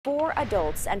4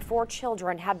 adults and 4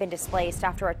 children have been displaced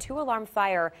after a 2-alarm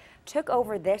fire took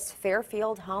over this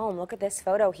Fairfield home. Look at this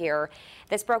photo here.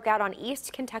 This broke out on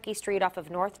East Kentucky Street off of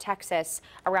North Texas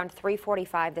around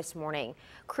 3:45 this morning.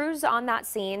 Crews on that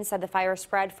scene said the fire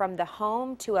spread from the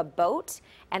home to a boat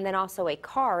and then also a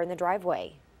car in the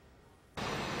driveway.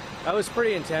 That was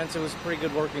pretty intense. It was a pretty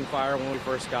good working fire when we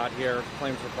first got here.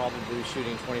 Flames were probably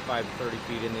shooting 25 to 30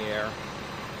 feet in the air.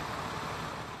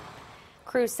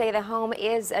 Crews say the home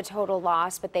is a total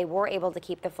loss, but they were able to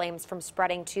keep the flames from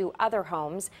spreading to other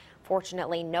homes.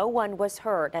 Fortunately, no one was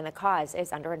hurt and the cause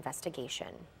is under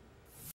investigation.